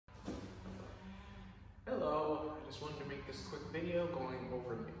just wanted to make this quick video going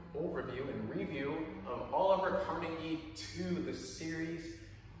over an overview and review of Oliver Carnegie 2, the series.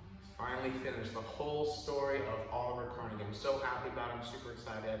 Finally finished the whole story of Oliver Carnegie. I'm so happy about it. I'm super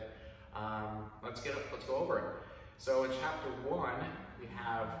excited. Let's go over it. So in chapter 1, we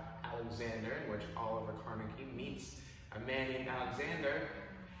have Alexander, in which Oliver Carnegie meets a man named Alexander,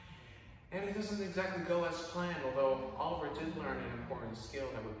 and it doesn't exactly go as planned, although Oliver did learn an important skill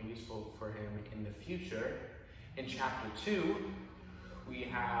that would be useful for him in the future. In chapter 2, we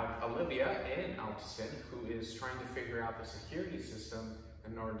have Olivia in Alston, who is trying to figure out the security system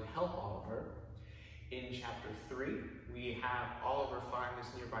in order to help Oliver. In chapter 3, we have Oliver find this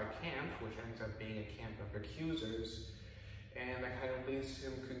nearby camp, which ends up being a camp of accusers, and that kind of leads to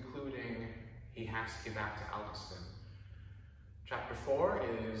him concluding he has to get back to Alston. Chapter 4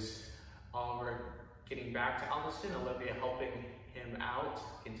 is Oliver getting back to Alston, Olivia helping him out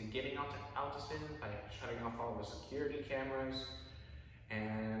into getting out to Alston by shutting off all the security cameras,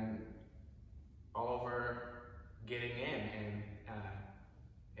 and Oliver getting in, and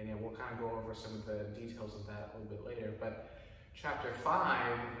yeah, we'll kind of go over some of the details of that a little bit later. But chapter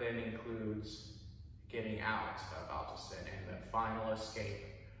 5 then includes getting out of Alston and the final escape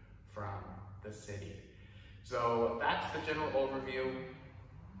from the city. So that's the general overview.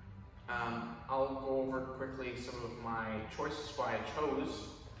 I'll go over quickly some of my choices, why I chose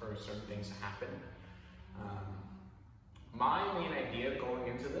for certain things to happen. My main idea going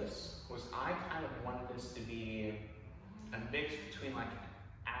into this was I kind of wanted this to be a mix between like an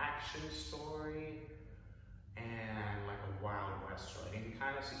action story and like a Wild West story. And you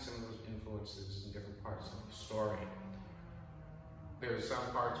kind of see some of those influences in different parts of the story. There's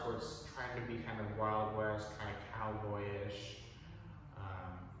some parts where it's trying to be kind of Wild West, kind of cowboyish.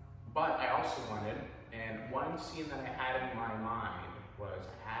 But I also wanted, and one scene that I had in my mind was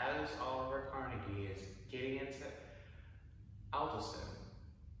as Oliver Carnegie is getting into Alston,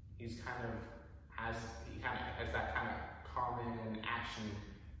 he kind of has that kind of common action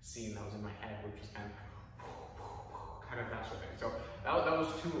scene that was in my head, which is kind of that sort of thing. So that was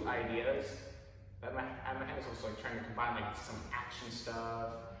two ideas that my head was also like trying to combine like some action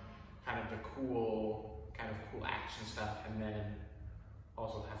stuff, kind of the cool action stuff, and then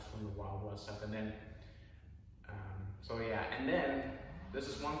also have some of the Wild West stuff. And then so yeah, and then this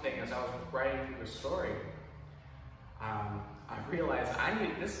is one thing, as I was writing through the story, I realized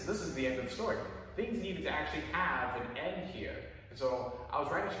this is the end of the story. Things needed to actually have an end here. And so I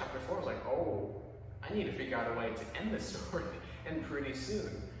was writing chapter 4, I was like, oh, I need to figure out a way to end this story, and pretty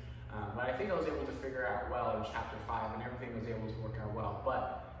soon. But I think I was able to figure out well in chapter 5, and everything was able to work out well.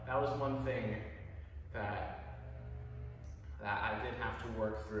 But that was one thing that I did have to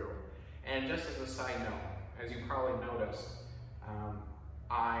work through. And just as a side note, as you probably noticed,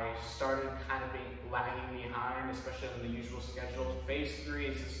 I started kind of being lagging behind, especially on the usual schedule. Phase 3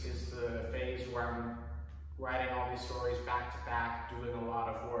 is the phase where I'm writing all these stories back to back, doing a lot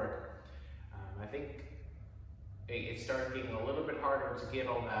of work. I think it started getting a little bit harder to get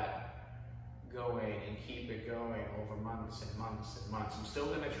all that going and keep it going over months and months and months. I'm still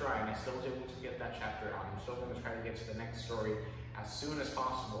going to try, and I still was able to get that chapter out. I'm still going to try to get to the next story as soon as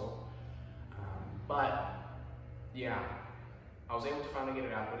possible. But yeah, I was able to finally get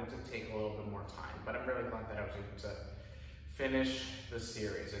it out, but it did take a little bit more time. But I'm really glad that I was able to finish the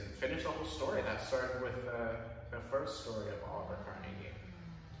series and finish the whole story that started with the first story of Oliver Carnegie.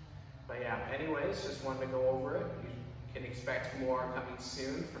 But yeah, anyways, just wanted to go over it. You can expect more coming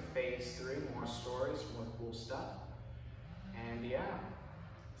soon for phase 3, more stories, more cool stuff. And yeah,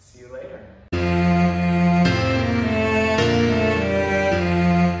 see you later.